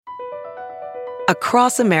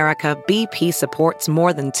Across America, BP supports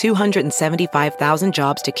more than 275,000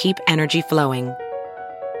 jobs to keep energy flowing.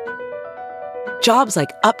 Jobs like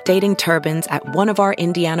updating turbines at one of our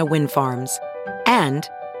Indiana wind farms and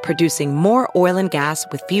producing more oil and gas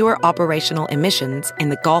with fewer operational emissions in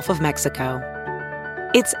the Gulf of Mexico.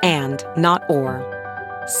 It's and, not or.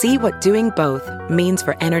 See what doing both means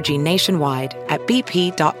for energy nationwide at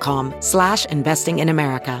bp.com/investing in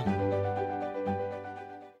America.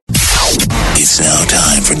 It's now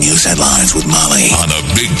time for news headlines with Molly on the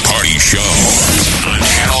Big Party Show on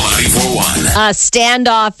Channel 94.1. A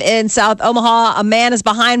standoff in South Omaha. A man is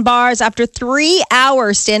behind bars after 3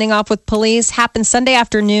 hours standing off with police. Happened Sunday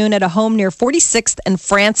afternoon at a home near 46th and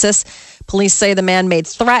Francis. Police say the man made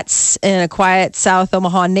threats in a quiet South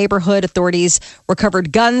Omaha neighborhood. Authorities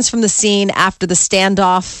recovered guns from the scene after the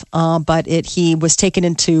standoff, but he was taken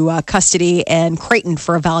into custody and Creighton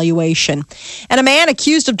for evaluation. And a man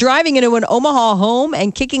accused of driving into an Omaha home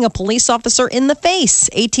and kicking a police officer in the face.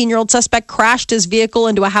 18-year-old suspect crashed his vehicle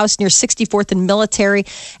into a house near 64th and Military.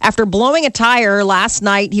 After blowing a tire last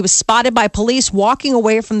night, he was spotted by police walking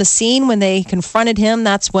away from the scene. When they confronted him,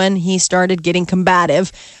 that's when he started getting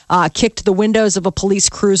combative. Kicked the windows of a police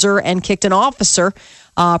cruiser and kicked an officer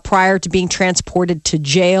prior to being transported to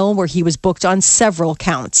jail, where he was booked on several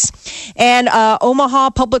counts. And Omaha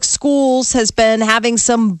Public Schools has been having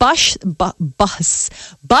some bus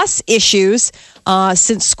issues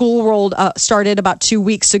since school started about 2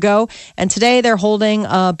 weeks ago. And today they're holding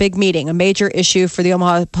a big meeting. A major issue for the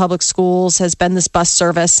Omaha Public Schools has been this bus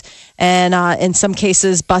service. And in some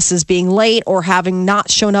cases, buses being late or having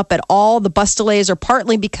not shown up at all. The bus delays are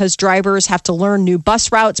partly because drivers have to learn new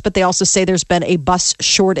bus routes, but they also say there's been a bus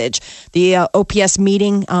shortage. The OPS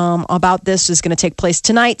meeting about this is going to take place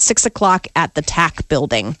tonight, 6 o'clock at the TAC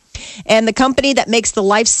building. And the company that makes the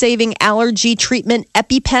life-saving allergy treatment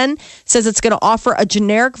EpiPen says it's going to offer a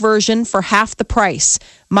generic version for half the price.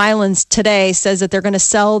 Mylan's today says that they're going to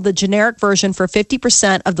sell the generic version for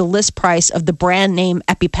 50% of the list price of the brand name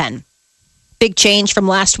EpiPen. Big change from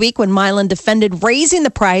last week when Mylan defended raising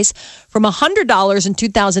the price from $100 in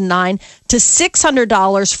 2009 to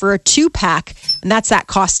 $600 for a 2-pack. And that's that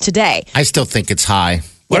cost today. I still think it's high.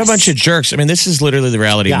 What a bunch of jerks. I mean, this is literally the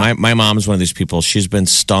reality. Yeah. My mom is one of these people. She's been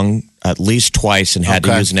stung at least twice and had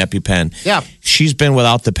to use an EpiPen. Yeah. She's been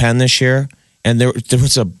without the pen this year, and there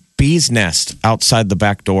was a bee's nest outside the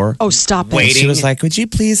back door. Oh, stop it. She was like, would you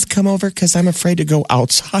please come over? Because I'm afraid to go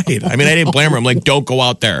outside. I mean, I didn't blame her. I'm like, don't go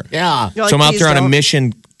out there. Yeah. So I'm out there on a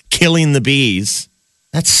mission killing the bees.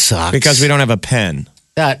 That sucks. Because we don't have a pen.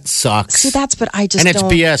 That sucks. See, that's what I just And it's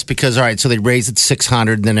don't... BS because, all right, so they raise it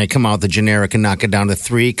 $600, and then they come out with the generic and knock it down to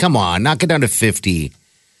 $300. Come on, knock it down to $50.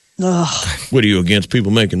 Ugh. What are you, against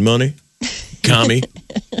people making money? Commie?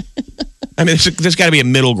 I mean, there's got to be a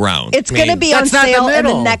middle ground. It's going to be on sale in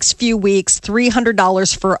the next few weeks,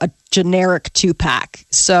 $300 for a generic 2-pack.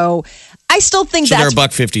 So I still think so that's... they're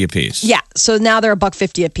 $1.50 a piece. Yeah, so now they're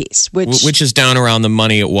 $1.50 a piece, which is down around the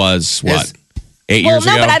money it was, what? 8 years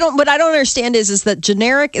ago? But what I don't understand is that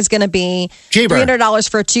generic is going to be $300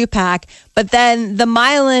 for a 2-pack, but then the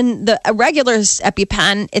Mylan, the regular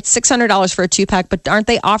EpiPen, it's $600 for a 2-pack, but aren't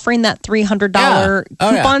they offering that $300 coupon?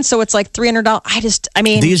 Yeah. So it's like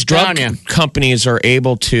 $300. These drug companies are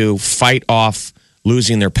able to fight off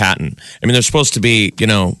losing their patent. I mean, they're supposed to be,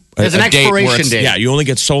 there's an expiration date. Yeah, you only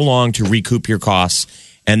get so long to recoup your costs,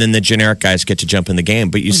 and then the generic guys get to jump in the game.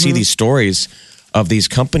 But you see these stories of these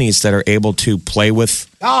companies that are able to play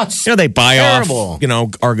with, they buy terrible. off,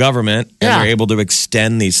 our government, and they're able to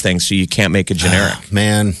extend these things so you can't make a generic.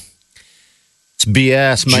 Man, it's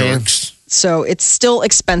BS, man. Jerks. So it's still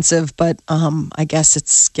expensive, but I guess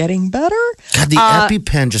it's getting better. God, the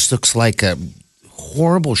EpiPen just looks like a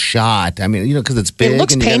horrible shot. I mean, because it's big. It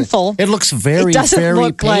looks painful. It looks very,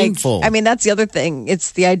 very painful. That's the other thing.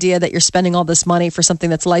 It's the idea that you're spending all this money for something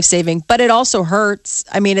that's life-saving, but it also hurts.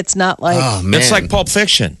 I mean, it's not like... Oh, man. It's like Pulp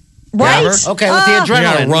Fiction. Right? Okay, with the adrenaline. You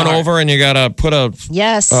got to run over and you got to put a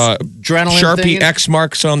adrenaline Sharpie X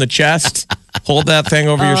marks on the chest, hold that thing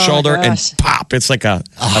over your shoulder, and pop. It's like a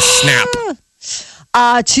snap.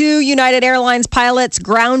 2 United Airlines pilots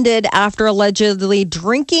grounded after allegedly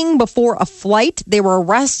drinking before a flight. They were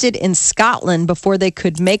arrested in Scotland before they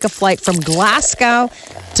could make a flight from Glasgow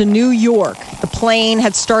to New York. The plane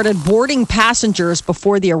had started boarding passengers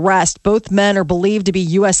before the arrest. Both men are believed to be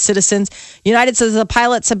U.S. citizens. United says the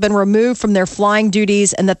pilots have been removed from their flying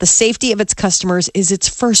duties and that the safety of its customers is its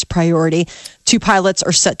first priority. 2 pilots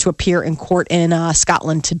are set to appear in court in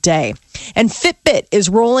Scotland today. And Fitbit is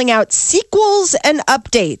rolling out sequels and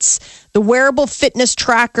updates. The wearable fitness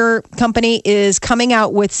tracker company is coming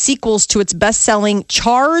out with sequels to its best-selling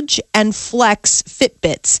Charge and Flex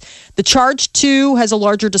Fitbits. The Charge 2 has a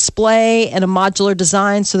larger display and a modular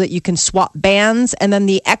design so that you can swap bands. And then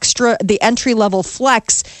the entry-level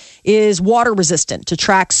Flex is water resistant to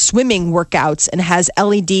track swimming workouts and has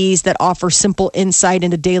LEDs that offer simple insight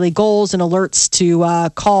into daily goals and alerts to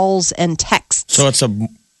calls and texts. So it's it's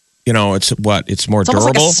more It's durable.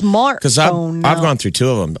 almost like a Because smartphone I've now. gone through two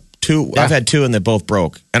of them. I've had two and they both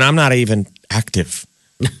broke, and I'm not even active.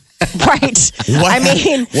 Right. What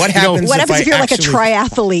happens? What happens if you're like a actually-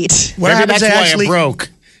 triathlete? What Maybe happens that's if I why actually it broke.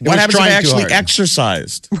 It What was happens if I trying too actually hard.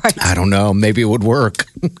 exercised? I don't know. Maybe it would work.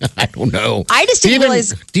 I don't know. I just Do you didn't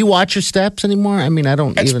realize. Do you watch your steps anymore? I mean, I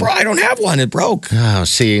don't even. I don't have one. It broke. Oh,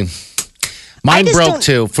 see. Mine just broke don't-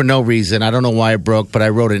 too for no reason. I don't know why it broke, but I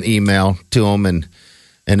wrote an email to them and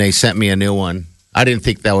they sent me a new one. I didn't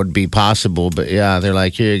think that would be possible, but yeah, they're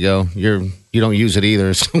like, here you go. You don't use it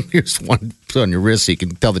either. So here's one put on your wrist so you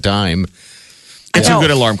can tell the time. It's know. a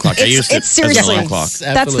good alarm clock. I used it It's as an seriously. alarm clock. That's the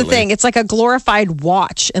Absolutely. thing. It's like a glorified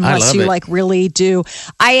watch, unless love you it. like really do.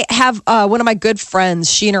 I have one of my good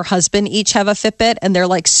friends. She and her husband each have a Fitbit, and they're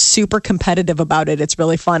like super competitive about it. It's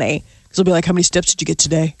really funny because they'll be like, "How many steps did you get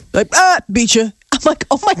today?" Like, beat you. I'm like,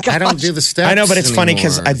 "Oh my god!" I don't do the steps. I know, but it's funny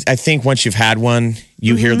because anymore. I think once you've had one,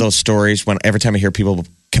 you hear those stories. Every time I hear people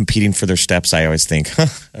competing for their steps, I always think,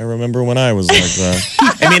 I remember when I was like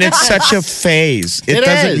that. I mean, it's such a phase. It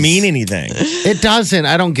doesn't is. mean anything. It doesn't.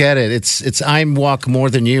 I don't get it. It's I walk more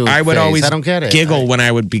than you. I would phase. always I don't get it. giggle when I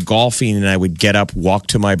would be golfing and I would get up, walk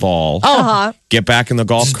to my ball, get back in the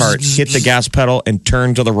golf cart, hit the gas pedal, and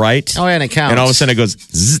turn to the right. Oh, yeah, and it counts. And all of a sudden it goes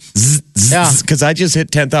zzz, zzz, zzz, Yeah. because I just hit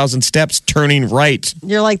 10,000 steps turning right.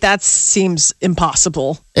 You're like, that seems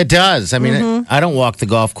impossible. It does. I mean, I don't walk the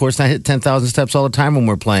golf course. And I hit 10,000 steps all the time when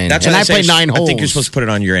we're playing. That's and what I say. play 9 holes. I think you're supposed to put it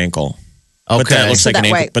on your ankle. But Okay. that looks So like an that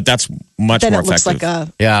ankle. way- But that's much Then more it looks effective. like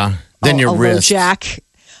a Yeah. Then your a low wrist. jack.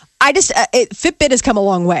 I just Fitbit has come a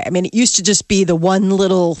long way. I mean, it used to just be the one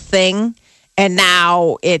little thing, and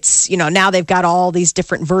now it's now they've got all these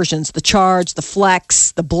different versions: the Charge, the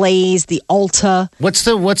Flex, the Blaze, the Ulta. What's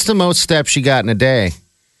the most steps you got in a day?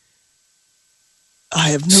 I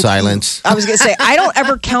have no Silence. I was gonna say I don't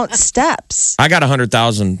ever count steps. I got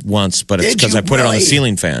 100,000 once, but it's because I put it on the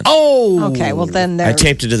ceiling fan. Oh. Okay, well then I there.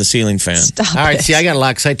 taped it to the ceiling fan. Stop All right. it. See, I got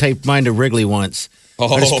luck 'cause I taped mine to Wrigley once.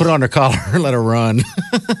 I just Oh. put it on her collar and let her run.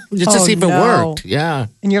 just to Oh, see if it no. worked. Yeah.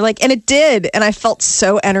 And you're like, and it did, and I felt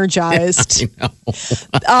so energized. I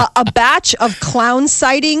know. A batch of clown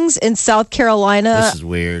sightings in South Carolina This is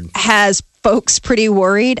weird. has folks pretty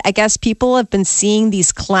worried. I guess people have been seeing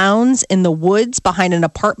these clowns in the woods behind an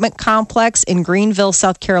apartment complex in Greenville,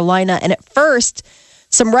 South Carolina. And at first,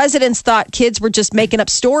 some residents thought kids were just making up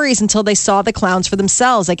stories until they saw the clowns for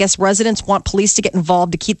themselves. I guess residents want police to get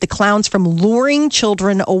involved to keep the clowns from luring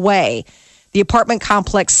children away. The apartment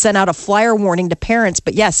complex sent out a flyer warning to parents.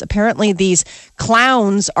 But yes, apparently these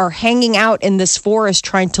clowns are hanging out in this forest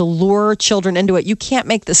trying to lure children into it. You can't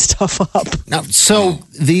make this stuff up. Now, so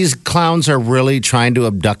these clowns are really trying to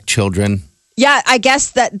abduct children. Yeah, I guess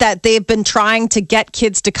that they've been trying to get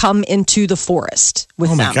kids to come into the forest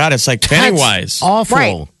with Oh my them. God, it's like Pennywise. That's awful.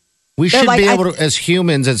 Right. We They're should like, be able to, as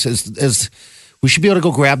humans, as we should be able to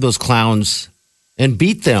go grab those clowns and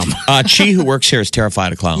beat them. Chi, who works here, is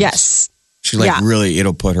terrified of clowns. Yes. She's like, Yeah. really,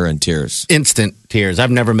 it'll put her in tears. Instant tears. I've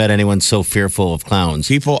never met anyone so fearful of clowns.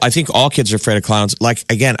 People, I think all kids are afraid of clowns. Like,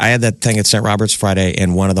 again, I had that thing at St. Robert's Friday,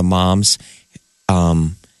 and one of the moms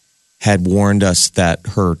had warned us that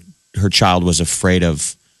her child was afraid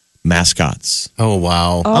of mascots. Oh,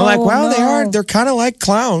 wow. I'm like, wow, no. they're kind of like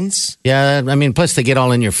clowns. Yeah, I mean, plus they get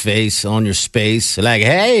all in your face, on your space. Like,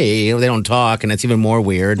 hey, they don't talk, and it's even more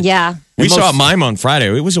weird. Yeah. We And saw most- a mime on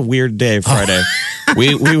Friday. It was a weird day Friday.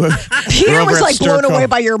 we were Peter over was at like blown Sturco. away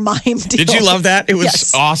by your mime deal. Did you love that? It was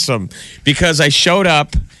Yes. awesome because I showed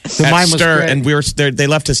up at mime was Stir great. and we were there. They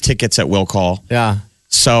left us tickets at Will Call. Yeah.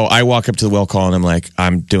 So I walk up to the Will Call and I'm like,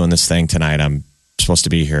 I'm doing this thing tonight. I'm supposed to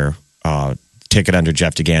be here. Ticket under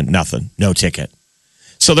Jeff DeGan. Nothing. No ticket.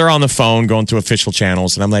 So they're on the phone going through official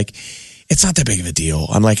channels and I'm like, it's not that big of a deal.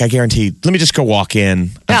 I'm like, I guarantee, let me just go walk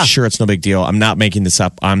in. I'm Yeah. sure it's no big deal. I'm not making this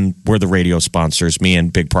up. We're the radio sponsors. Me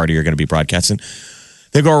and Big Party are going to be broadcasting.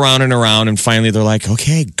 They go around and around, and finally they're like,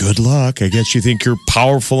 okay, good luck. I guess you think you're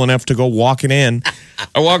powerful enough to go walking in.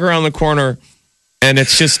 I walk around the corner, and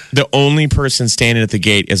it's just the only person standing at the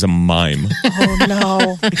gate is a mime. Oh,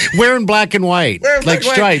 no. Wearing black and white, like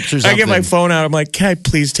stripes or something. I get my phone out. I'm like, can I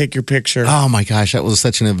please take your picture? Oh, my gosh, that was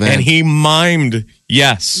such an event. And he mimed,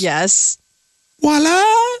 yes. Yes. Voila.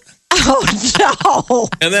 Oh no!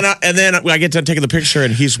 And then I get done taking the picture,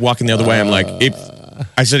 and he's walking the other way. I'm like,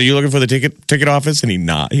 I said, "Are you looking for the ticket office?" And he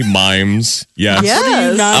mimes. Yes.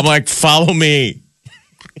 Yes. I'm like, "Follow me."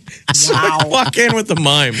 So I walk in with the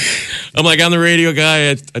mime. I'm like, I'm the radio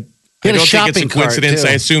guy. I don't think it's a shopping cart, coincidence. too.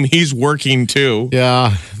 I assume he's working too.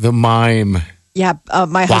 Yeah, the mime. Yeah,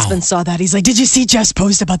 my husband saw that. He's like, "Did you see Jeff's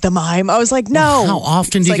post about the mime?" I was like, "No." How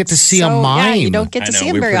often It's do you like get to see a so- mime? Yeah, you don't get to I know, see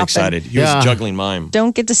him we were very pretty often. excited. He Yeah. was juggling mime.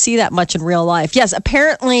 Don't get to see that much in real life. Yes,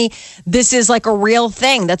 apparently this is like a real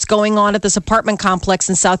thing that's going on at this apartment complex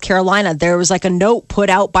in South Carolina. There was like a note put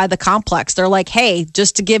out by the complex. They're like, "Hey,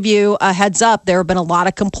 just to give you a heads up, there have been a lot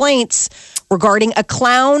of complaints regarding a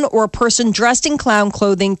clown or a person dressed in clown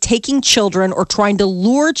clothing taking children or trying to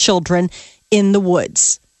lure children in the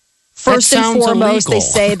woods." First and sounds foremost, they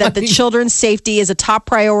illegal. say that the children's safety is a top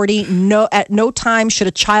priority. At no time should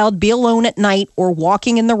a child be alone at night or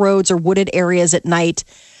walking in the roads or wooded areas at night.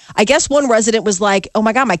 I guess one resident was like, "Oh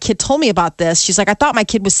my God, my kid told me about this." She's like, "I thought my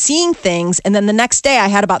kid was seeing things." And then the next day I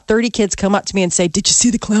had about 30 kids come up to me and say, "Did you see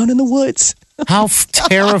the clown in the woods?" How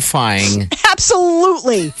terrifying.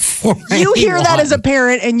 Absolutely. You hear that as a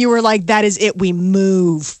parent and you were like, "That is it. We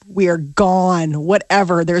move. We are gone.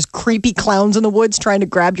 Whatever. There's creepy clowns in the woods trying to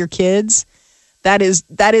grab your kids." That is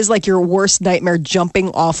like your worst nightmare jumping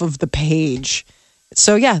off of the page.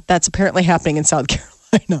 So yeah, that's apparently happening in South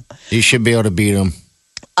Carolina. You should be able to beat them.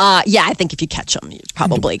 Yeah, I think if you catch them, you're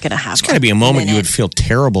probably going to have. There's got to be a moment you would feel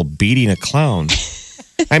terrible beating a clown.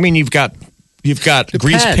 I mean, you've got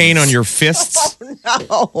grease paint on your fists.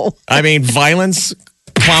 Oh, I mean,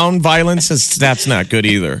 clown violence that's not good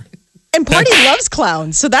either. and Party loves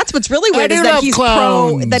clowns, so that's what's really weird I is do love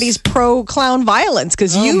clowns. that he's pro clown violence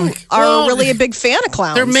because you my- are well, really a big fan of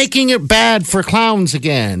clowns. They're making it bad for clowns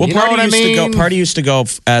again. Well, you know what I mean? Party used to go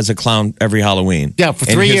as a clown every Halloween. Yeah, for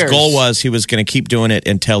and 3 his years. goal was he was going to keep doing it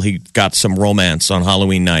until he got some romance on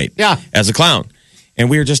Halloween night. Yeah. As a clown. And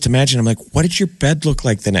we were just imagining, I'm like, what did your bed look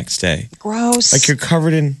like the next day? Gross. Like you're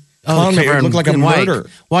covered in clown makeup. It looked like a in white. murder.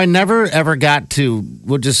 Well, I never ever got to.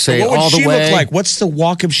 We'll just say What would all the she way. look like? What's the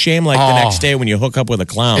walk of shame like the next day when you hook up with a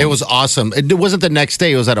clown? It was awesome. It wasn't the next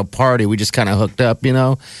day. It was at a party. We just kind of hooked up, you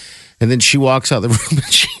know. And then she walks out of the room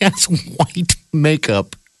and she has white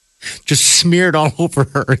makeup just smeared all over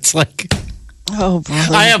her. It's like oh,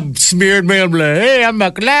 brother. I have smeared makeup. Like, hey, I'm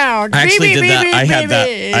a clown. I actually Baby, did that. baby, I had that.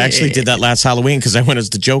 baby. I actually did that last Halloween because I went as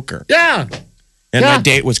the Joker, Yeah, and Yeah. my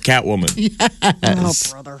date was Catwoman. Oh,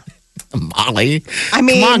 brother. Molly. I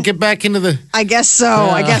mean, come on, get back into the. I guess so.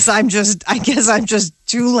 I guess I'm just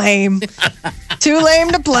too lame. Too lame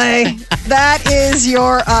to play. That is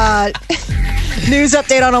your news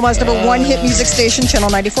update on Omaha's number one hit music station, Channel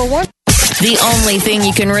 94.1. The only thing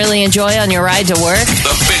you can really enjoy on your ride to work.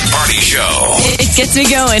 The Big Party Show. It gets me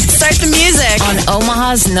going. Start the music on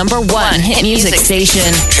Omaha's number one hit music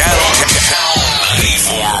station. Channel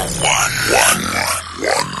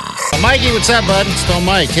 94.1. Mikey, what's up, bud? It's Still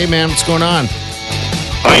Mike. Hey, man, what's going on?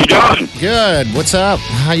 How you doing? Good. What's up?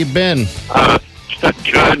 How you been?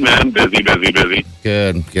 Good, man. Busy.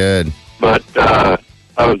 Good. But I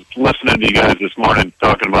was listening to you guys this morning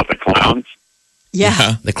talking about the clowns.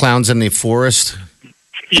 Yeah. The clowns in the forest.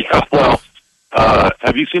 Yeah, well,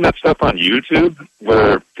 have you seen that stuff on YouTube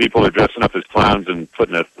where people are dressing up as clowns and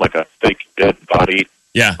putting a fake dead body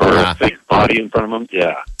Yeah, or Yeah. a fake body in front of them?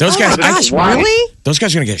 Yeah. those Oh guys. my gosh, why? really? Those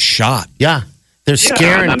guys are gonna get shot. Yeah, they're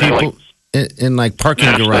scaring and then they, people in like parking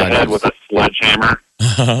Smash their head garages. with a sledgehammer.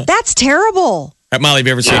 That's terrible. Molly, have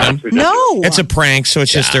you ever seen Yeah, them? it's ridiculous. No. It's a prank, so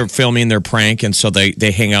it's just they're filming their prank, and so they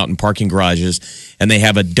hang out in parking garages, and they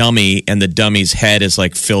have a dummy, and the dummy's head is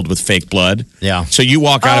like filled with fake blood. Yeah. So you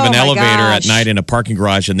walk out of Oh, an my elevator at gosh. night in a parking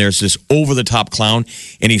garage, and there's this over the top clown,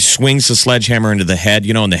 and he swings the sledgehammer into the head,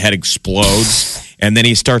 and the head explodes. And then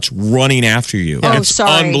he starts running after you. Oh, It's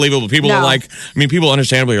sorry. unbelievable. People No. are like, people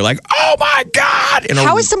understandably are like, oh my God. And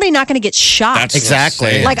How is somebody not going to get shot? That's Exactly.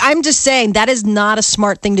 insane. Like, I'm just saying that is not a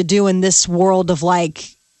smart thing to do in this world of like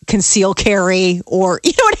conceal carry or,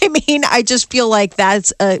 you know what I mean? I just feel like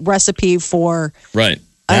that's a recipe for Right.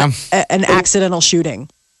 Yeah. an accidental shooting.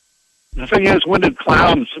 The thing is, when did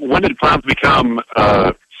clowns become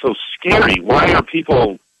so scary? Why are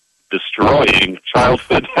people destroying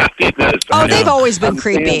childhood happiness? Oh, they've always been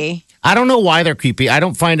Understand. creepy. I don't know why they're creepy. I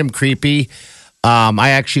don't find them creepy. I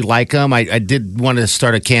actually like them. I did want to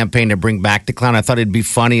start a campaign to bring back the clown. I thought it'd be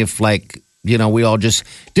funny if, like, we all just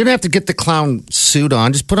didn't have to get the clown suit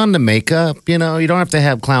on. Just put on the makeup. You don't have to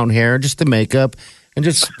have clown hair. Just the makeup, and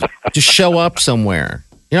just show up somewhere.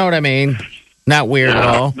 You know what I mean? Not weird at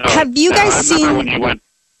all. No, Have you guys I remember seen- when you went?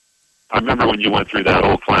 I remember when you went through that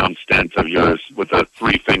old clown stint of yours with the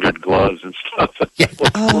 3-fingered gloves and stuff.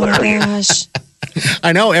 Oh my gosh.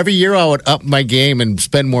 I know. Every year I would up my game and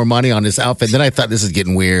spend more money on this outfit. Then I thought this is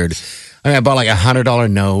getting weird. I mean, I bought like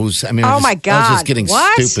 $100 nose. I mean, Oh, my I was God. just getting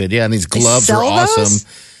What? stupid. Yeah, and these They gloves are sell awesome. those?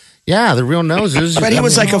 Yeah, the real noses. But he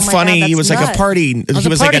was like a Oh my funny. God, he that's was like a nuts. party. He was a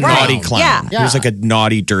was like a party naughty clown. clown. Yeah. He was like a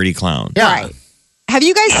naughty, dirty clown. Yeah. Right. Have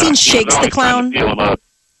you guys seen Shakes the Clown? Feel him up.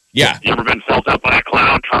 Yeah, You ever been felt up by a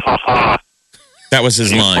clown? Ha ha ha. that was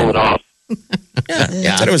his You pull it line. off.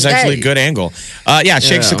 Yeah, I thought it was actually a good angle. Yeah,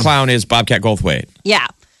 Shakes the Clown is Bobcat Goldthwait. Yeah.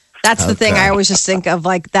 That's the thing. Okay. I always just think of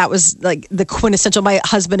like that was like the quintessential. My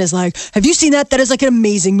husband is like, "Have you seen that? That is like an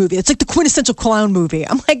amazing movie. It's like the quintessential clown movie."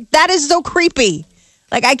 I'm like, that is so creepy.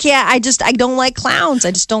 Like I can't. I don't like clowns.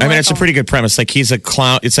 I just don't. I mean, like it's a them. pretty good premise. Like he's a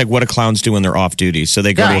clown. It's like what do clowns do when they're off duty? So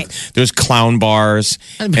they go Right. to there's clown bars,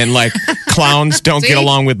 and like clowns don't get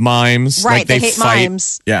along with mimes. Right, Like, they hate fight.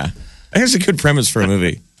 mimes. Yeah, I think it's a good premise for a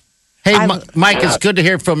movie. Hey, Mike, it's good to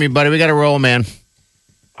hear from you, buddy. We got to roll, man.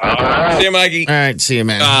 See you, Mikey. All right, see you,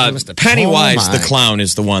 man. Pennywise Oh, the my. clown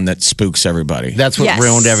is the one that spooks everybody. That's what Yes.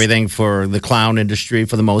 ruined everything for the clown industry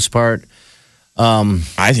for the most part.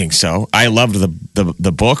 I think so. I loved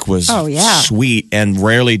the book was Oh, yeah. sweet, and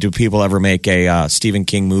rarely do people ever make a Stephen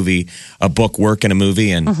King movie, a book work in a movie,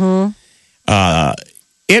 and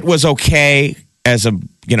it was okay as a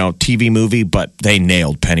TV movie, but they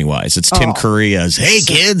nailed Pennywise. It's Tim Curry as hey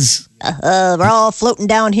kids, We're all floating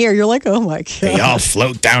down here. You're like, oh my god. they all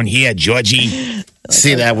float down here, Georgie.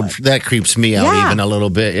 See, that creeps me out Yeah. even a little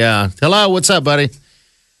bit. Yeah. Hello, what's up, buddy?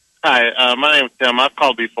 Hi, my name's Tim. I've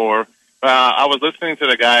called before. I was listening to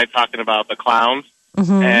the guy talking about the clowns,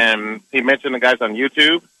 and he mentioned the guys on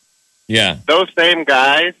YouTube. Yeah, Those same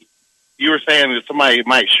guys, you were saying that somebody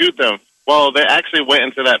might shoot them. Well, they actually went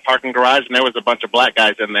into that parking garage, and there was a bunch of black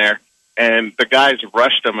guys in there, and the guys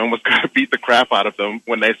rushed them and was going to beat the crap out of them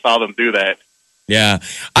when they saw them do that. yeah.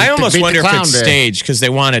 I To almost beat the wonder if clown it's day. staged because they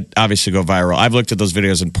want it obviously go viral. I've looked at those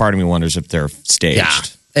videos, and part of me wonders if they're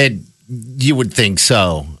staged. Yeah. You would think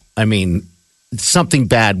so. I mean, something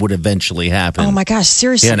bad would eventually happen. Oh my gosh,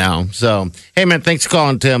 seriously. So, hey, man, thanks for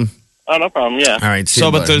calling, Tim. Oh, no problem, yeah. All right. See So,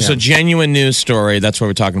 you, but buddy. there's Yeah. a genuine news story. That's why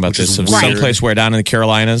we're talking about Which this. is Of weird. someplace where down in the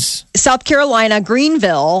Carolinas. South Carolina,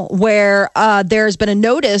 Greenville, where there's been a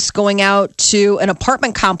notice going out to an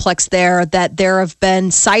apartment complex there that there have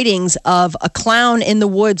been sightings of a clown in the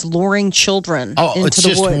woods luring children Oh, into it's the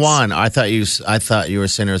just woods. one. I thought you were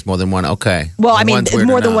saying there was more than one. Okay. Well, I Then mean, one's weird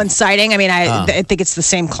more than enough. one sighting. I mean, I think it's the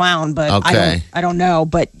same clown, but Okay. I don't know.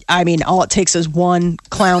 But I mean, all it takes is one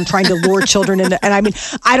clown trying to lure children into. And I mean,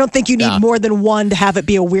 I don't think you need more than one to have it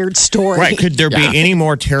be a weird story. Right. Could there be any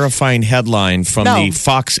more terrifying headline from No. the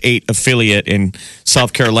Fox 8 affiliate in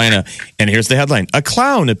South Carolina? And here's the headline: A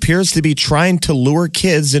clown appears to be trying to lure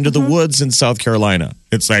kids into the woods in South Carolina.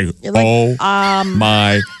 It's like, You're like,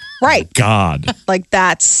 my Right. God. Like,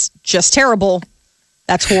 that's just terrible.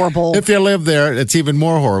 That's horrible. If you live there, it's even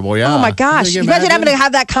more horrible. Yeah. Oh my gosh. Can You imagine having to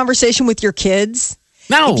have that conversation with your kids?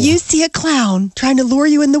 No. If you see a clown trying to lure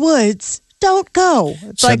you in the woods, don't go.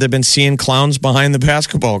 It's Said like, they've been seeing clowns behind the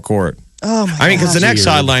basketball court. oh my I mean, because the next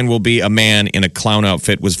Weird. sideline will be a man in a clown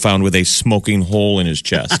outfit was found with a smoking hole in his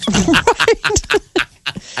chest.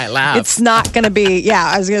 I laugh. it's not going to be,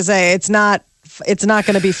 yeah, I was going to say, it's not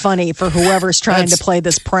going to be funny for whoever's trying to play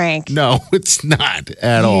this prank. No, it's not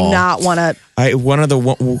at You all. do not want to. One of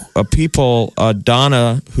the people,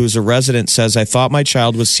 Donna, who's a resident, says, I thought my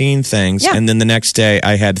child was seeing things. Yeah. And then the next day,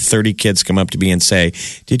 I had 30 kids come up to me and say,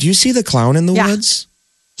 did you see the clown in the Yeah. woods?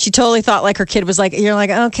 She totally thought like her kid was like, you're like,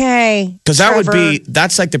 okay. Because that would Trevor.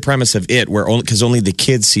 that's like the premise of it, where only the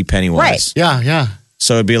kids see Pennywise. Right. Yeah, yeah.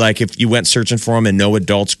 So it'd be like if you went searching for him and no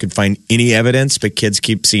adults could find any evidence, but kids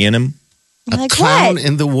keep seeing him. You're A like, clown what?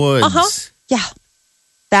 in the woods. Uh-huh. Yeah.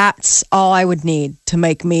 That's all I would need to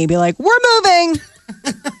make me be like, we're moving.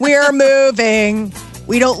 We're moving.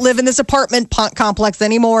 We don't live in this apartment complex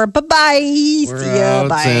anymore. Bye-bye. See ya.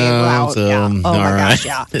 Bye. We're out. Yeah. Oh, all my right. gosh,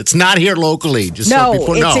 yeah. It's not here locally. Just No, so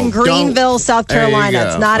people it's know. in Greenville, Don't- South There you Carolina. go.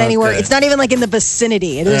 It's not anywhere. Okay. It's not even like in the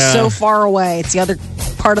vicinity. It is Yeah. so far away. It's the other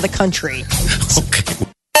part of the country.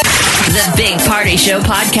 The Big Party Show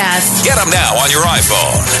podcast. Get them now on your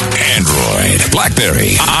iPhone, Android,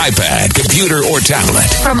 BlackBerry, iPad, computer, or tablet.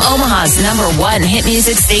 From Omaha's #1 hit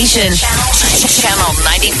music station, Channel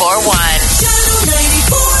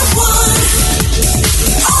 94.1.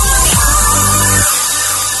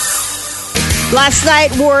 Last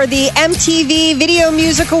night were the MTV Video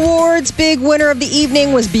Music Awards. Big winner of the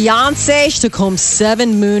evening was Beyonce. She took home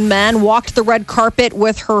 7 Moon Men, walked the red carpet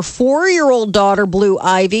with her 4-year-old daughter, Blue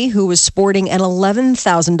Ivy, who was sporting an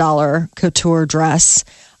 $11,000 couture dress.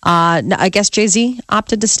 I guess Jay-Z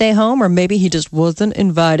opted to stay home, or maybe he just wasn't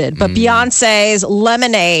invited. But Beyonce's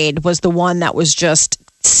Lemonade was the one that was just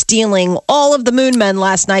stealing all of the Moon Men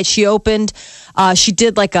last night. She opened, she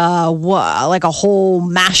did like a whole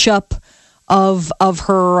mashup of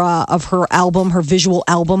her album, her visual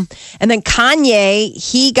album. And then Kanye,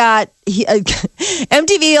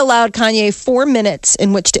 MTV allowed Kanye 4 minutes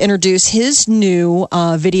in which to introduce his new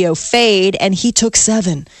video, Fade, and he took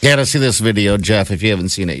 7. Yeah, to see this video, Jeff, if you haven't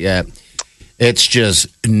seen it yet. It's just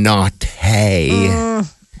naughty.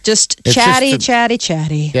 Just It's chatty, just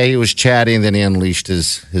chatty. Yeah, he was chatty, and then he unleashed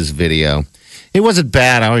his video. It wasn't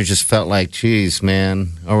bad. I always just felt like, geez,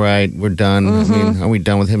 man. All right, we're done. I mean, are we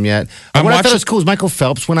done with him yet? What I thought was cool is Michael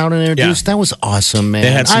Phelps went out and introduced. Yeah. That was awesome, man.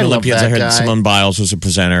 They had some I love Olympians. that I heard guy. Simone Biles was a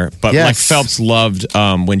presenter. But Yes. like Phelps loved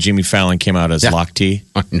when Jimmy Fallon came out as Lock T.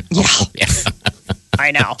 Yeah.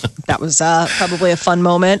 I know. That was probably a fun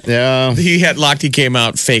moment. Yeah. He had Lock T came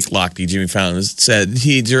out, fake Lock T. Jimmy Fallon said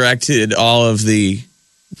he directed all of the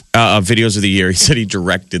videos of the year. He said he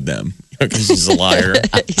directed them because he's a liar.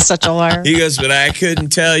 He's such a liar. He goes, but I couldn't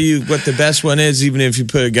tell you what the best one is, even if you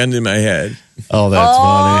put a gun to my head. Oh, that's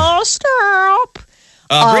funny. Oh, stop.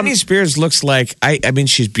 Britney Spears looks like, I mean,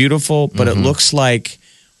 she's beautiful, but it looks like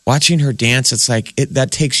watching her dance. It's like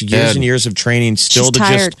that takes years and years of training still She's to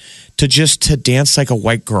tired. to dance like a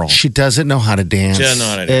white girl. She doesn't know how to dance. She doesn't know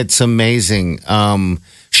how to dance. It's amazing.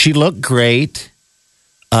 She looked great.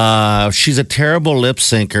 She's a terrible lip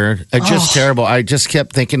syncer. Just terrible. I just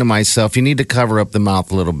kept thinking to myself, you need to cover up the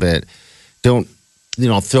mouth a little bit. Don't,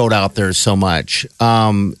 throw it out there so much.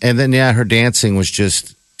 And then, her dancing was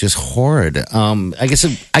just horrid. I guess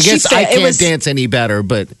I can't dance any better,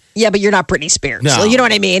 but Yeah, but you're not Britney Spears. No. So you know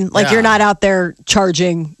what I mean? Like, Yeah. you're not out there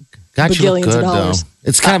charging God, she looked bagillions of good, though. dollars.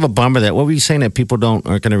 It's kind of a bummer that, what were you saying, that people aren't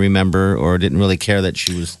going to remember or didn't really care that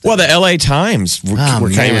she was. Well, the LA Times was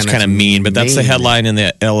kind of that's mean, but that's the mean. headline in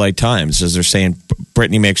the LA Times, is they're saying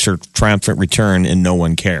Britney makes her triumphant return and no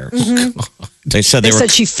one cares. They said They said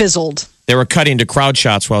she fizzled. they were cutting to crowd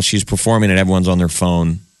shots while she's performing and everyone's on their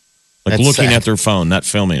phone, like That's looking sad. at their phone, not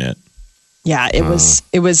filming it. Yeah, it was.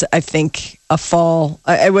 I think, a fall.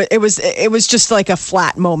 It was just like a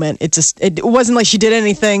flat moment. It wasn't like she did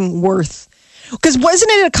anything worth. Because wasn't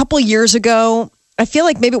it a couple years ago? I feel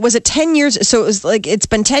like maybe was it 10 years? So it was like it's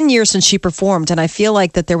been 10 years since she performed, and I feel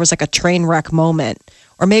like that there was like a train wreck moment,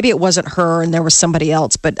 or maybe it wasn't her and there was somebody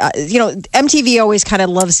else. But MTV always kind of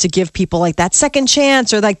loves to give people like that second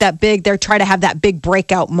chance, or like that big. They're trying to have that big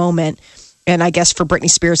breakout moment. And I guess for Britney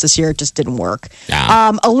Spears this year, it just didn't work.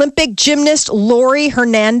 Yeah. Olympic gymnast Lori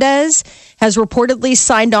Hernandez has reportedly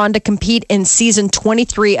signed on to compete in season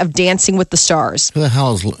 23 of Dancing with the Stars. Who the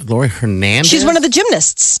hell is Lori Hernandez? She's one of the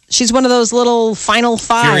gymnasts. She's one of those little Final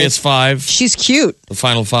Five. Furious Five, She's cute. the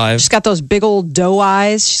Final Five. She's got those big old doe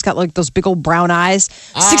eyes. She's got like those big old brown eyes.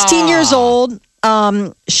 16 years old.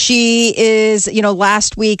 She is,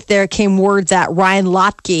 last week there came word that Ryan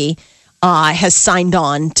Lochte has signed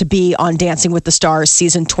on to be on Dancing with the Stars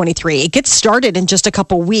season 23. It gets started in just a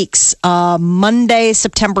couple weeks, Monday,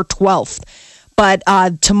 September 12th. But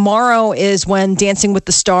tomorrow is when Dancing with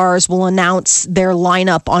the Stars will announce their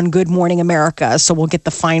lineup on Good Morning America. So we'll get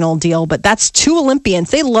the final deal. But that's 2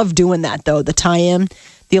 Olympians. They love doing that, though, the tie-in,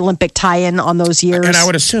 the Olympic tie-in on those years. And I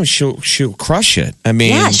would assume she'll crush it. I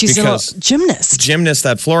mean, yeah, she's because a gymnast. gymnast,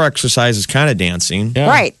 that floor exercise is kind of dancing. Yeah,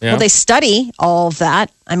 Right. yeah. Well, they study all of that.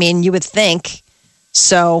 I mean, you would think.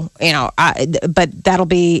 So, but that'll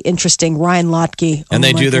be interesting. Ryan Lochte. And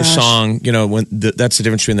they oh my do their gosh. song, that's the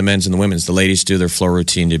difference between the men's and the women's. The ladies do their floor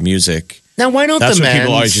routine to music. Now, why don't That's the what men?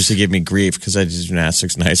 people always used to give me grief, because I did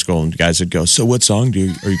gymnastics in high school, and guys would go, "So what song are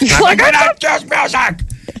you?" I'm like, "I don't just music.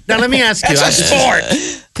 Now, let me ask you. It's a sport."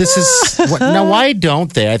 This is now. Why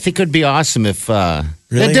don't they? I think it would be awesome if Really?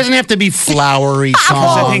 it doesn't have to be flowery songs.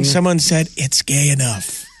 I think someone said it's gay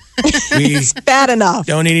enough. We Bad enough.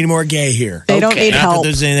 don't need any more gay here. They don't need Not help. that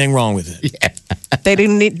there's anything wrong with it.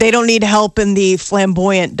 They don't need help in the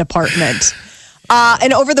flamboyant department.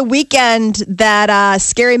 And over the weekend, that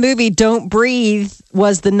scary movie "Don't Breathe"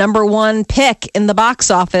 was the number 1 pick in the box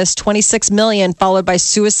office, $26 million, followed by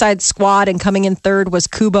Suicide Squad, and coming in third was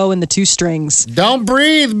Kubo and the Two Strings. Don't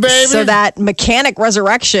breathe, baby. So that Mechanic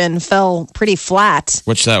Resurrection fell pretty flat.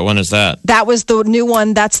 Which that one is that? That was the new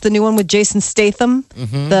one. That's the new one with Jason Statham.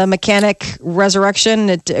 The Mechanic Resurrection.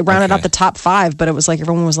 It rounded out the top 5, but it was like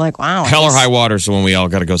everyone was like, "Wow." Hell or High Water is the one we all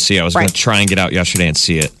got to go see. I was going Right. to try and get out yesterday and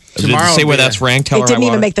see it. Tomorrow Did it say will where be that's there. ranked? Hell It or didn't High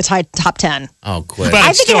even Water? make the top 10. Oh, quick. But I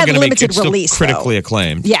it's think it still had gonna limited it's still release, though. critically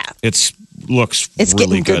acclaimed. Yeah. It's looks It's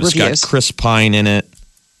really getting good It's reviews. got Chris Pine in it,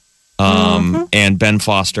 and Ben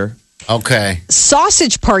Foster. Okay.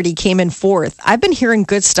 Sausage Party came in fourth. I've been hearing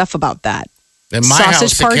good stuff about that. In my Sausage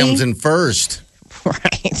house, Party? it comes in first.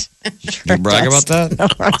 Right. You brag about that?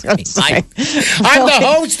 I'm the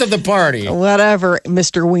host of the party. Whatever,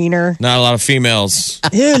 Mr. Wiener. Not a lot of females.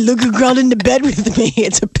 Yeah, look who crawled into bed with me.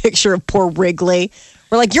 It's a picture of poor Wrigley.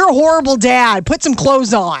 We're like, you're a horrible dad. Put some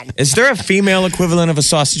clothes on. Is there a female equivalent of a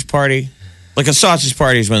sausage party? Like a sausage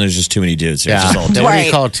party is when there's just too many dudes. They're just all What do Right.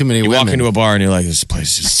 you call it? Too many You women. walk into a bar and you're like, this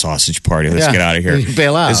place is a sausage party. Let's Yeah. get out of here. You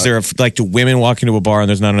bail out. Is there do women walk into a bar and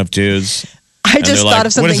there's not enough dudes? I just they're thought like, of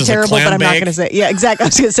what something is this, a terrible, but clam I'm not bake? going to say. Yeah, exactly. I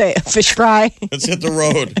was going to say a fish fry. Let's hit the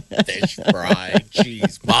road. Fish fry,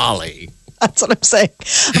 cheese, Molly. That's what I'm saying.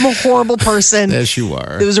 I'm a horrible person. Yes, you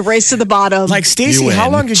are. It was a race to the bottom. Like, Stacey, You how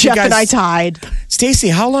win. long did Jeff you and I guys... tied. Stacey,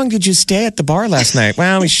 how long did you stay at the bar last night?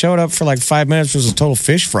 Well, we showed up for like 5 minutes. It was a total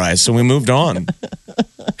fish fry, so we moved on.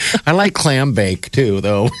 I like clam bake too,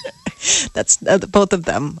 though. That's both of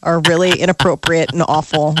them are really inappropriate and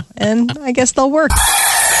awful, and I guess they'll work.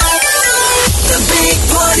 The Big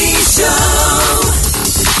Party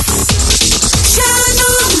Show.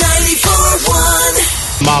 Channel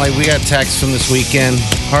 94.1. Molly, we got a text from this weekend.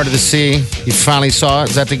 Heart of the Sea. You finally saw it.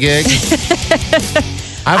 Is that the gig?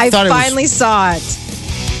 I thought finally saw it.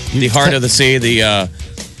 The Heart of the Sea, But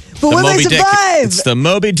will they Moby Dick. survive? It's the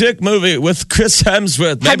Moby Dick movie with Chris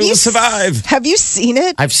Hemsworth. Maybe we'll survive. Have you seen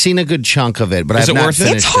it? I've seen a good chunk of it, but Is I've it not worth it?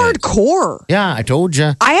 finished It's hardcore. Yeah, I told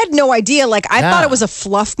you. I had no idea. Like I Yeah. thought it was a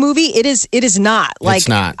fluff movie. It is not. Like It's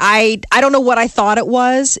not. I don't know what I thought it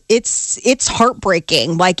was. It's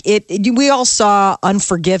heartbreaking. Like we all saw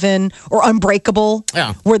Unforgiven or Unbreakable.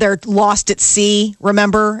 Yeah. Where they're lost at sea,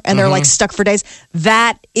 remember? And they're Mm-hmm. like stuck for days.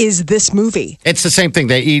 That is this movie. It's the same thing.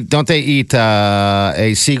 Don't they eat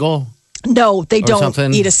a seagull? No, they don't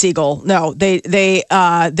something? eat a seagull. No, they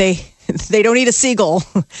don't eat a seagull.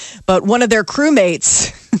 But one of their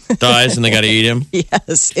crewmates, Dies and they got to eat him.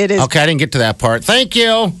 yes, it is. Okay, I didn't get to that part. Thank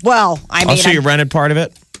you. Well, I mean, Also, you rented part of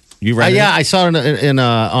it? You rented Yeah, it? I saw it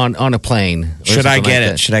on a plane. or Should I something get like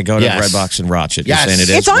it? that. Should I go to Yes. Redbox and watch it? Yes. You're saying it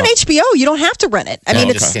is? it's on Well, HBO. You don't have to rent it. I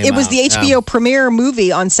mean, okay. it was the Came out, HBO premiere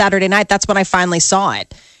movie on Saturday night. That's when I finally saw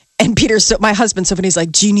it. And my husband, Sophia's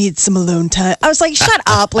like, "Do you need some alone time?" I was like, "Shut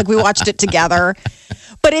up!" Like we watched it together.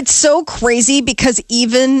 But it's so crazy because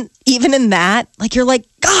even in that, like you're like,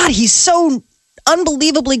 God, he's so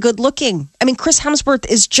unbelievably good looking. I mean, Chris Hemsworth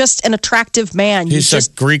is just an attractive man. You He's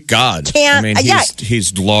just a Greek god. can't- I mean, yeah.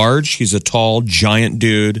 he's large. He's a tall, giant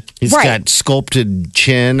dude. He's Right. got sculpted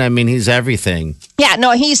chin. I mean, he's everything. Yeah,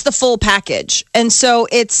 no, he's the full package, and so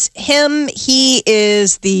it's him. He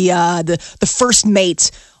is the first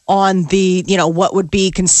mate on the what would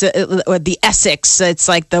be the Essex. It's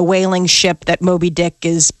like the whaling ship that Moby Dick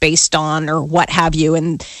is based on, or what have you,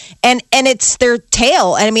 and it's their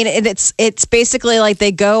tale. I mean, it's basically like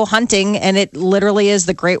they go hunting, and it literally is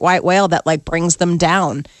the great white whale that like brings them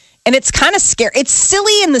down. And it's kind of scary. It's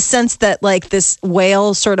silly in the sense that like this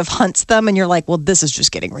whale sort of hunts them and you're like, well, this is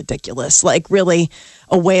just getting ridiculous. Like really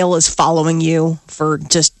a whale is following you for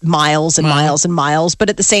just miles and miles and miles.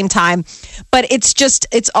 But at the same time, but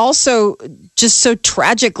it's also just so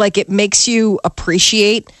tragic. Like it makes you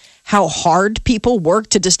appreciate how hard people work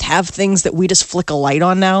to just have things that we just flick a light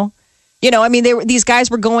on now. I mean, these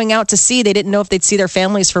guys were going out to sea. They didn't know if they'd see their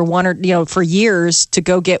families for for years to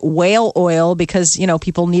go get whale oil because,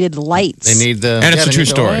 people needed lights. They need the. And it's a they true need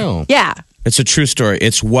the story. oil. Yeah, It's a true story.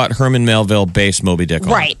 It's what Herman Melville based Moby Dick on.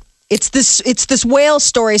 right. It's this whale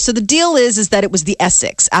story. So the deal is that it was the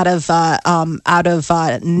Essex out of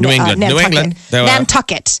New England. New England. They were-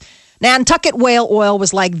 Nantucket. Nantucket whale oil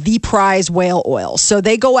was like the prize whale oil. So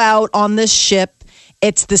they go out on this ship.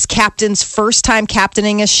 It's this captain's first time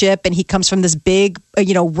captaining a ship, and he comes from this big,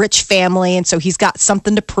 rich family, and so he's got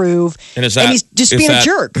something to prove. And he's just being a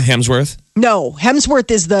jerk. Hemsworth? No, Hemsworth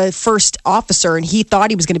is the first officer, and he thought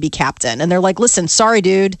he was going to be captain. And they're like, "Listen, sorry,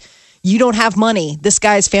 dude, you don't have money. This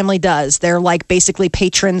guy's family does. They're like basically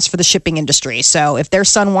patrons for the shipping industry. So if their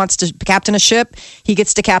son wants to captain a ship, he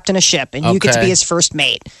gets to captain a ship, and you get to Okay. be his first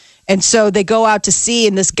mate." And so they go out to sea,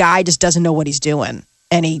 and this guy just doesn't know what he's doing.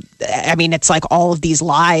 And it's like all of these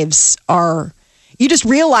lives are, you just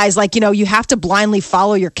realize like, you have to blindly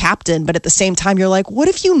follow your captain. But at the same time, you're like, what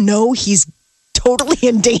if he's totally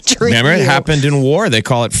endangering Remember, you? it happened in war. They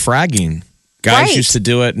call it fragging. Guys Right. used to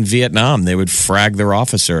do it in Vietnam. They would frag their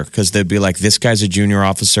officer because they'd be like, this guy's a junior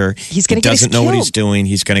officer. He's gonna He get us doesn't know what he's killed." doing.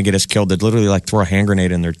 He's going to get us killed. They'd literally like throw a hand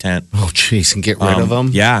grenade in their tent. Oh, jeez, and get rid of them.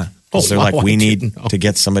 Yeah. Because they're wow, like, we I need didn't know. to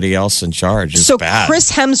get somebody else in charge. It's So bad. Chris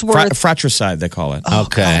Hemsworth. Fratricide, they call it.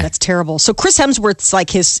 Okay. Oh, that's terrible. So Chris Hemsworth's like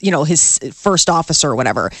his first officer or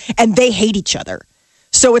whatever, and they hate each other.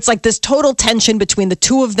 So it's like this total tension between the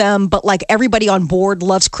two of them, but like everybody on board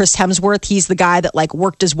loves Chris Hemsworth. He's the guy that like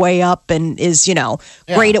worked his way up and is,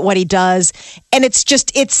 great at what he does. And it's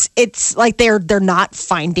just it's like they're not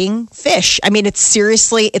finding fish. I mean,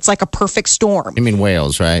 it's like a perfect storm. You mean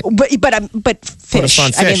whales, right? But fish. Put us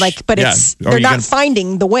on I mean, fish. like, but Yeah. they're not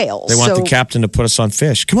finding the whales. They want so, the captain to put us on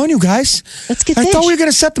fish. Come on, you guys. Let's get I fish. thought we were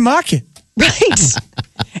going to set the market. Right.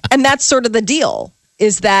 And that's sort of the deal,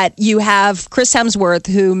 is that you have Chris Hemsworth,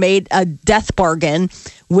 who made a death bargain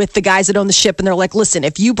with the guys that own the ship. And they're like, listen,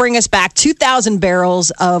 if you bring us back 2,000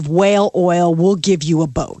 barrels of whale oil, we'll give you a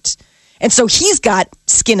boat. And so he's got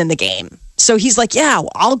skin in the game. So he's like, yeah,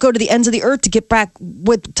 I'll go to the ends of the earth to get back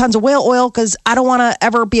with tons of whale oil because I don't want to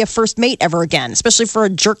ever be a first mate ever again, especially for a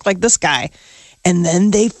jerk like this guy. And then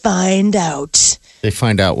they find out. They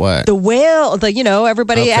find out what? The whale,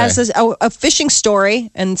 everybody Okay. has a fishing story,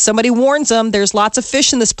 and somebody warns them there's lots of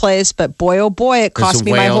fish in this place, but boy, oh boy, it There's cost a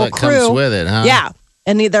me my whale whole that crew. comes with it, huh? Yeah.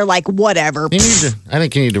 And they're like, whatever. I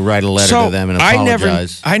think you need to write a letter to them and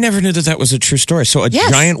apologize. I never knew that was a true story. So a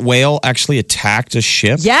giant whale actually attacked a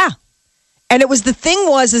ship? Yeah. And it was the thing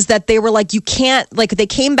is that they were like, you can't, like, they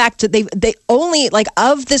came back to, they only, like,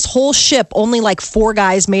 of this whole ship, only like 4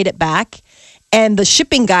 guys made it back. And the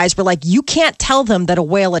shipping guys were like, you can't tell them that a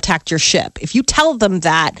whale attacked your ship. If you tell them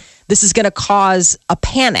that, this is going to cause a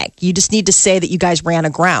panic. You just need to say that you guys ran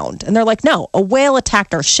aground. And they're like, no, a whale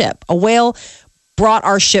attacked our ship. A whale brought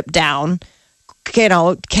our ship down,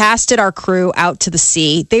 casted our crew out to the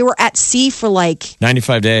sea. They were at sea for like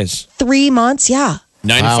 95 days. 3 months. Yeah.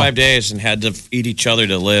 95 days and had to eat each other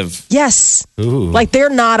to live. Yes. Ooh. Like they're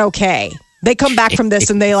not okay. They come back from this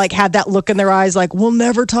and they like had that look in their eyes like, we'll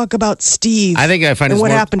never talk about Steve. I think I find, and what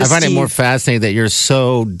happened to I find it Steve. more fascinating that you're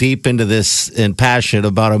so deep into this and passionate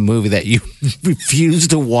about a movie that you refuse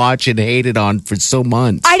to watch and hated on for so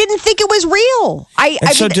months. I didn't think it was real.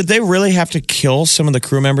 So did they really have to kill some of the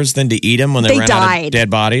crew members then to eat them when they ran out died. of dead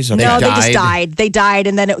bodies? Okay. No, they died? just died. They died,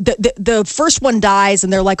 and then the first one dies,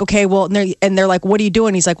 and they're like, okay, well, and they're like, what are you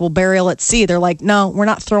doing? He's like, well, burial at sea. They're like, no, we're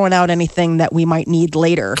not throwing out anything that we might need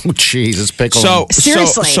later. Oh, Jesus, pickle.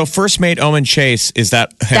 Seriously. So first mate Owen Chase, is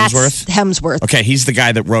that Hemsworth? That's Hemsworth. Okay, he's the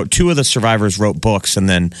guy that wrote, 2 of the survivors wrote books, and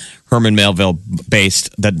then Herman Melville based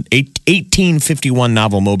the 1851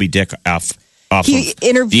 novel Moby Dick off He of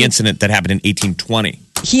interviewed- the incident that happened in 1820.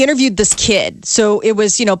 He interviewed this kid. So it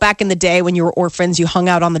was, back in the day when you were orphans, you hung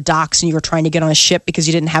out on the docks and you were trying to get on a ship because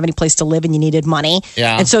you didn't have any place to live and you needed money.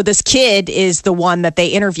 Yeah. And so this kid is the one that they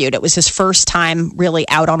interviewed. It was his first time really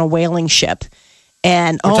out on a whaling ship.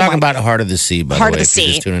 And We're talking about Heart of the Sea, by Heart the of way, the if you're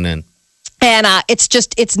Sea. just tuning in. And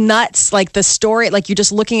it's nuts. Like the story, like you're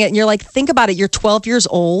just looking at, and you're like, think about it. You're 12 years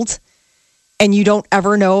old and you don't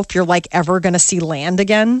ever know if you're like ever going to see land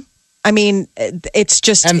again. I mean, it's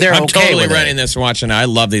just. And they're I'm okay totally with it. renting this and watching it. I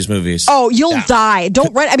love these movies. Oh, you'll die.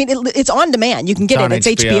 Don't rent. I mean, it's on demand. You can get It's it. on It's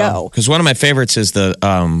HBO. HBO. Because one of my favorites is the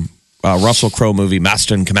Russell Crowe movie,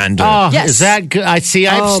 Master and Commander. Oh, Yes. is that good? I see.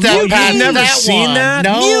 I've stepped past You've never that seen one. that?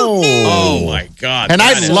 No. Mutiny. Oh, my God. And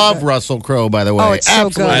that I is- love Russell Crowe, by the way. Oh, it's so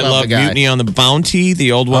Absolutely good. I love the guy. Mutiny on the Bounty,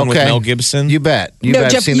 the old one with Okay. Mel Gibson. You bet. You No, bet.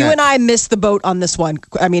 I've Jeff, seen you that. and I missed the boat on this one.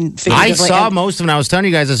 I mean, I figuratively. saw And most of it. I was telling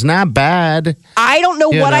you guys, it's not bad. I don't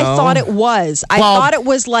know You what I know? thought it was. I Well, thought it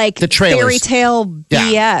was like the trailers. fairy tale Yeah.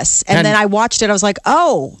 BS. And And- then I watched it. I was like,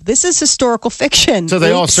 oh, this is historical fiction. So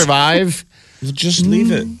they all Oops. survive. Just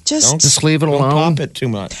leave it. Just- Just leave it don't alone. pop it too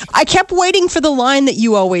much. I kept waiting for the line that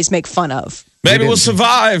you always make fun of. Maybe we'll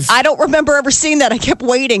survive. I don't remember ever seeing that. I kept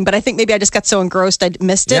waiting, but I think maybe I just got so engrossed I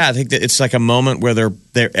missed it. Yeah, I think that it's like a moment where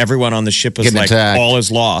they're everyone on the ship is Getting like attacked. all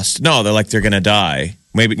is lost. No, they're like they're gonna die.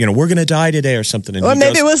 Maybe we're gonna die today or something. And Or he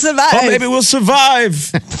maybe goes, we'll survive. Oh, maybe we'll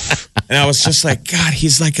survive. And I was just like, God,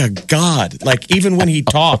 he's like a god. Like even when he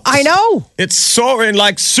talks, I know. it's soaring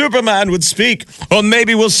like Superman would speak. Oh,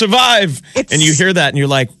 maybe we'll survive. It's- And you hear that, and you're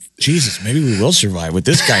like, Jesus, maybe we will survive with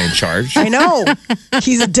this guy in charge. I know.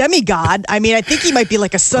 He's a demigod. I mean, I think he might be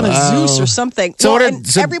like a son of Zeus or something. So Well, what did- and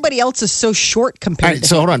so- everybody else is so short All compared right, to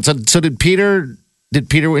so him. hold on. So did Peter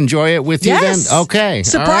enjoy it with you Yes. then? Okay.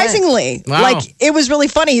 Surprisingly. All right. Wow. Like it was really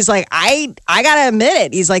funny. He's like, I gotta admit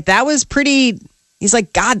it. He's like, that was pretty he's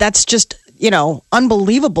like, God, that's just,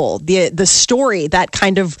 unbelievable. The story, that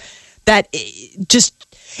kind of that just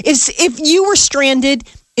is if you were stranded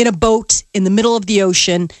in a boat in the middle of the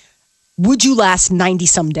ocean, would you last 90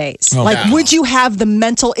 some days? Would you have the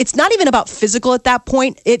mental? It's not even about physical at that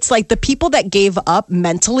point. It's like the people that gave up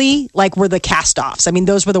mentally, like were the cast-offs. I mean,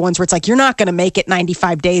 those were the ones where it's like, you're not going to make it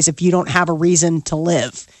 95 days if you don't have a reason to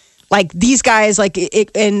live. Like these guys, like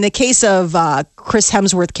in the case of Chris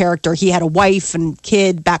Hemsworth character, he had a wife and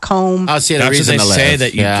kid back home. I'll see the That's what reason they to say live.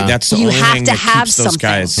 that Yeah. that's the You only have thing to that have keeps those something.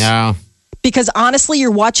 guys. Yeah. Because honestly, you're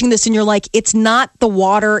watching this and you're like, it's not the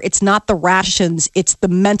water, it's not the rations, it's the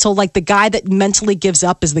mental. Like the guy that mentally gives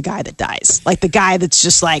up is the guy that dies. Like the guy that's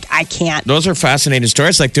just like, I can't. Those are fascinating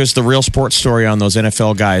stories. Like there's the real sports story on those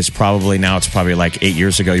NFL guys. It's probably like 8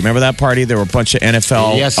 years ago. You remember that party? There were a bunch of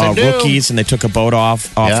NFL Yes, I do. rookies, and they took a boat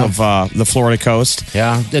off Yeah. of the Florida coast.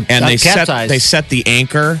 Yeah. And they capsized. set the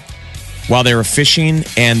anchor while they were fishing,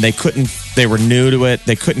 and they couldn't. They were new to it.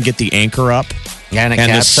 They couldn't get the anchor up. Yeah, and it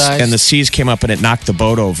capsized. And the seas came up and it knocked the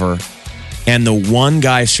boat over. And the one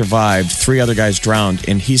guy survived. 3 other guys drowned.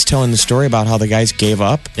 And he's telling the story about how the guys gave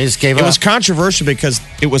up. They just gave It up. was controversial because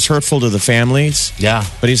it was hurtful to the families. Yeah.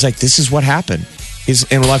 But he's like, this is what happened.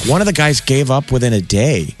 And like one of the guys gave up within a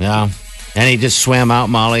day. Yeah. And he just swam out,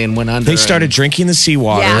 Molly, and went under. They started drinking the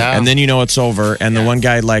seawater, Yeah. and then you know it's over. And the one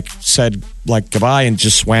guy said goodbye and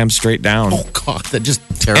just swam straight down. Oh, God. That just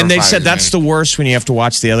terrified And they said me. that's the worst when you have to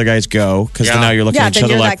watch the other guys go because Yeah. now you're looking Yeah, at each then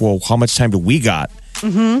other you're like, well, how much time do we got?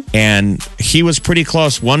 Mm-hmm. And he was pretty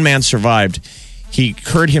close. One man survived. He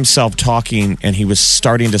heard himself talking, and he was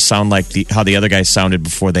starting to sound like how the other guys sounded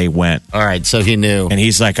before they went. All right, so he knew. And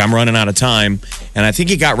he's like, I'm running out of time. And I think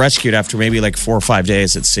he got rescued after maybe like 4 or 5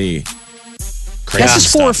 days at sea. Crazy That's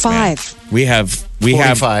just 4 or stuff, man. 5. We have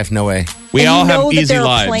 45, no way. we And all you know have that easy there are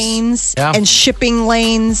lives. planes Yeah. and shipping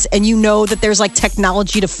lanes, and you know that there's like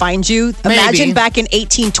technology to find you. Imagine back in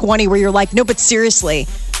 1820 where you're like, no, but seriously,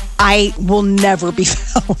 I will never be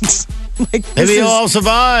found. Like, this Maybe is- you'll all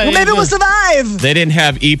survive. Well, maybe we'll survive. They didn't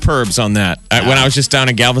have EPIRBs on that. When I was just down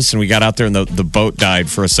in Galveston, we got out there and the boat died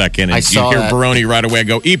for a second. And I saw you hear that. Baroni right away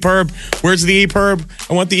go, EPIRB, where's the EPIRB?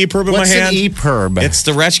 I want the EPIRB in What's my hand. an EPIRB? It's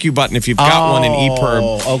the rescue button if you've got one in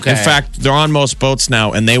EPIRB. okay. In fact, they're on most boats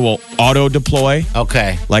now and they will auto deploy.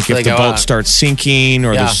 Okay. Like So if they the go boat out. starts sinking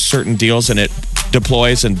or Yeah. there's certain deals and it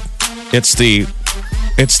deploys and it's the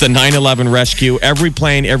 9/11 rescue. Every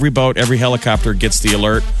plane, every boat, every helicopter gets the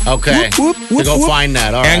alert Okay. Whoop, whoop, to whoop, go whoop. find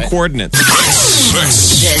that. All and right. coordinates.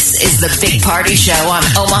 This is the Big Party Show on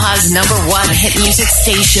Omaha's #1 hit music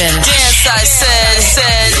station. Yes, I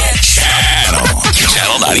said.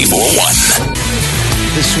 Channel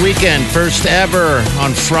 94.1. This weekend, first ever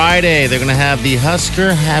on Friday, they're going to have the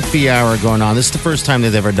Husker Happy Hour going on. This is the first time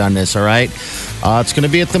they've ever done this, all right? It's going to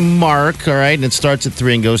be at the Mark, all right? And it starts at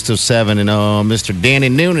 3 and goes till 7. And Mr. Danny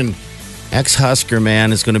Noonan, ex-Husker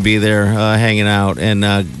man, is going to be there hanging out. And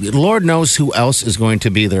Lord knows who else is going to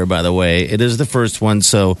be there, by the way. It is the first one,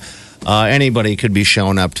 so anybody could be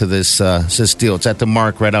showing up to this deal. It's at the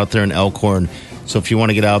Mark right out there in Elkhorn. So if you want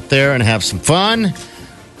to get out there and have some fun,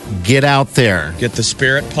 get out there. Get the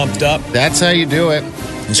spirit pumped up. That's how you do it.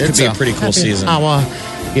 This could be a pretty cool season.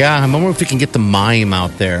 Yeah, I wonder if we can get the mime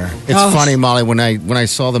out there. It's funny, Molly. When I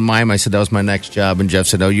saw the mime, I said that was my next job, and Jeff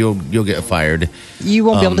said, "Oh, you'll get fired." You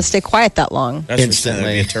won't be able to stay quiet that long. That's Instantly.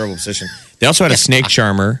 That'd be a terrible position. They also had a snake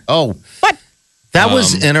charmer. Oh, what? That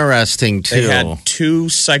was interesting too. They had 2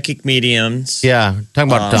 psychic mediums. Yeah, talking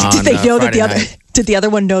about Dawn. Did they know that Friday the other? night. Did the other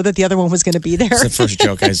one know that the other one was going to be there? That's the first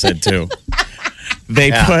joke I said too. They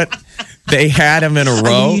had him in a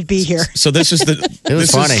row. knew you'd be here. So this is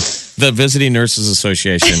funny. The Visiting Nurses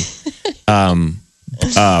Association.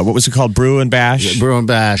 What was it called? Brew and Bash. Brew and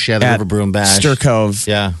Bash. Yeah, the At River Brew and Bash. Stir Cove.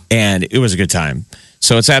 Yeah. And it was a good time.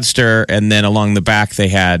 So it's at Stir, and then along the back they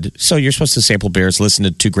had. So you're supposed to sample beers, listen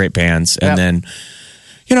to 2 great bands, and then,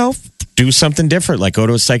 do something different, like go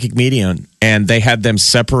to a psychic medium. And they had them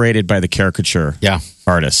separated by the caricature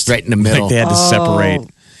artist. Right in the middle. Like they had to separate.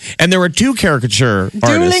 And there were 2 caricature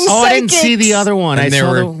artists. Oh, I didn't see the other one. And I there saw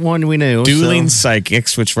were the one we knew. Dueling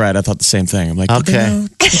psychics, which I thought the same thing. I'm like, Okay.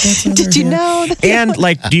 Did you know? That and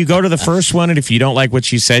like, do you go to the first one, and if you don't like what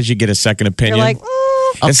she says, you get a second opinion? you're like,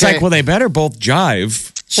 It's Okay. like, well, they better both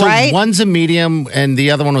jive. So Right? one's a medium, and the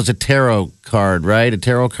other one was a tarot card, right? A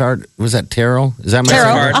tarot card. Was that tarot? Is that my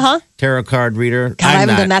tarot. card. tarot card reader? God, I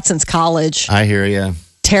haven't done that since college. I hear you.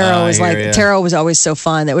 Tarot is I hear ya. tarot was always so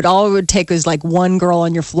fun. All it would take was like one girl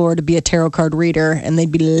on your floor to be a tarot card reader, and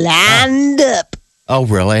they'd be lined up. Oh,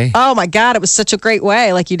 really? Oh my God, it was such a great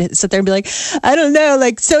way. Like you'd sit there and be like, I don't know,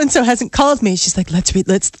 like so and so hasn't called me. She's like,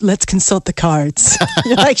 let's consult the cards.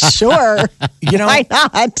 You're like, sure. Why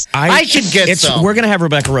not? I should get some. We're going to have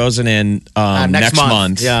Rebecca Rosen in next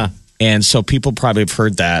month. Yeah. And so people probably have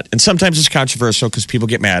heard that. And sometimes it's controversial because people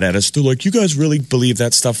get mad at us. They're like, you guys really believe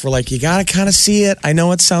that stuff? We're like, you got to kind of see it. I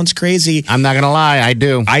know it sounds crazy. I'm not going to lie. I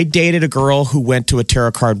do. I dated a girl who went to a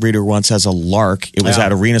tarot card reader once as a lark. It was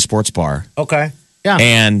at Arena Sports Bar. Okay. Yeah.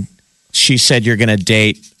 And she said, you're going to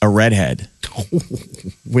date a redhead.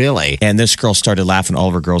 Really? And this girl started laughing. All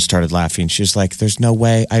of her girls started laughing. She was like, there's no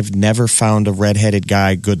way. I've never found a redheaded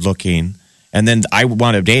guy good looking. And then I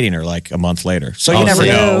wound up dating her like a month later. So you never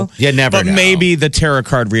know. You never know. But maybe the tarot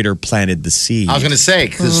card reader planted the seed. I was going to say,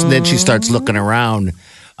 because then she starts looking around.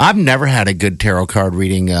 I've never had a good tarot card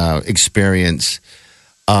reading experience.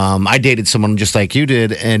 I dated someone just like you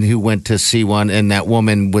did, and who went to see one, and that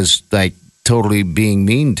woman was like totally being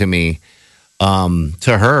mean to me.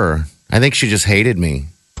 To her, I think she just hated me.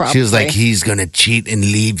 Probably. She was like, "He's gonna cheat and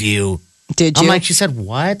leave you." Did you? I'm like, she said,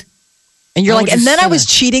 "What?" And you're I like, would and just then I say was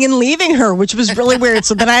that. cheating and leaving her, which was really weird.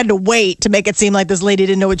 So then I had to wait to make it seem like this lady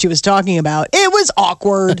didn't know what she was talking about. It was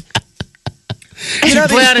awkward. She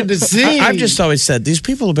planted the seed. I've just always said these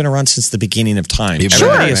people have been around since the beginning of time. Sure.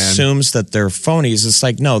 Everybody Man. assumes that they're phonies. It's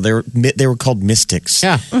like, no, they were called mystics.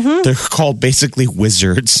 Yeah. They're called basically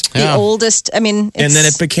wizards. The oldest, I mean, And then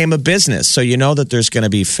it became a business. So you know that there's going to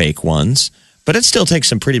be fake ones, but it still takes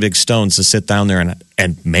some pretty big stones to sit down there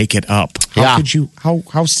and make it up. Yeah.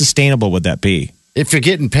 How sustainable would that be? If you're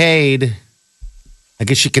getting paid, I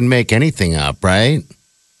guess you can make anything up, right?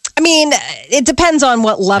 I mean, it depends on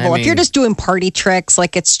what level. I If you're mean- just doing party tricks,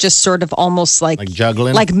 like it's just sort of almost like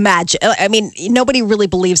juggling? like magic. I mean, nobody really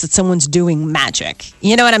believes that someone's doing magic.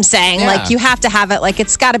 You know what I'm saying? Yeah. Like you have to have it. Like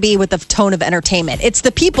it's got to be with the tone of entertainment. It's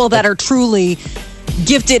the people that are truly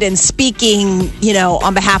gifted in speaking, you know,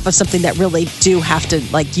 on behalf of something that really do have to,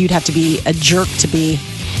 like, you'd have to be a jerk to be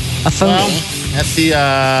a phony. Well, at the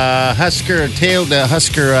Husker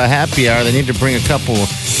happy hour, they need to bring a couple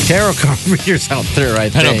tarot card readers out there, I I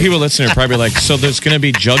think. know people listening are probably like, so there's going to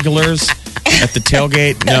be jugglers at the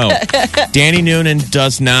tailgate? No. Danny Noonan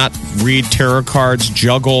does not read tarot cards,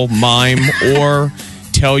 juggle, mime, or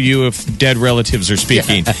tell you if dead relatives are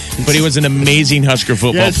speaking. But he was an amazing Husker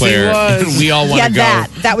football Yes, he player. was. We all want Yeah, to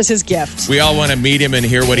go. that was his gift. We all want to meet him and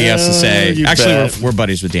hear what he has to say. you Actually, bet. we're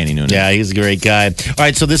buddies with Danny Noonan. Yeah, he's a great guy. All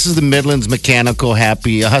right, so this is the Midlands Mechanical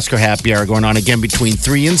Husker Happy Hour going on again between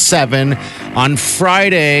 3 and 7 on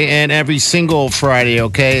Friday and every single Friday,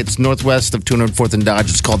 okay? It's northwest of 204th and Dodge.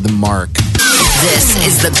 It's called The Mark. This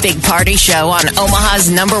is the Big Party Show on Omaha's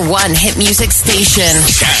 #1 hit music station.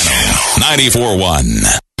 Channel 94.1.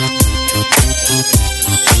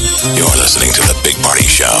 You're listening to the Big Party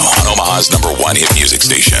Show on Omaha's #1 hit music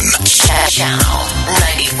station. Channel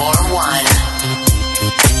 94.1.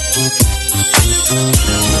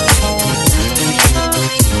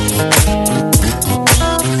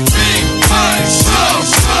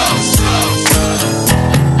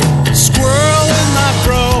 Squirrel in my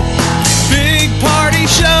fro. Big party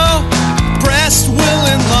show. Breast will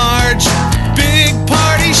enlarge. Big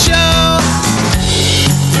party show.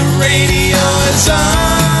 The radio is on.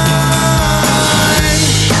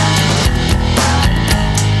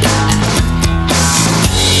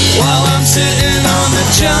 While I'm sitting on the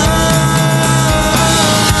john.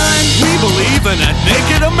 We believe in a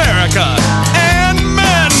naked America and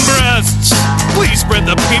man breasts. Please spread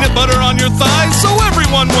the peanut butter on your thighs so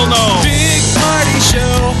everyone will know. Big party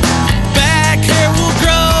show. Back hair will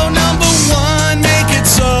grow. #1, make it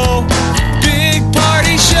so. Big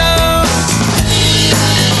party show.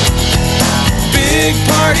 Big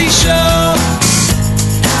party show.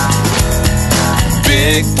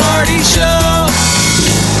 Big party show.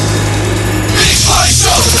 Big Party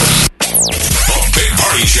Show. The Big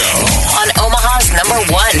Party Show. On Omaha's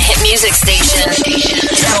 #1 hit music station.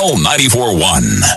 Channel 94.1.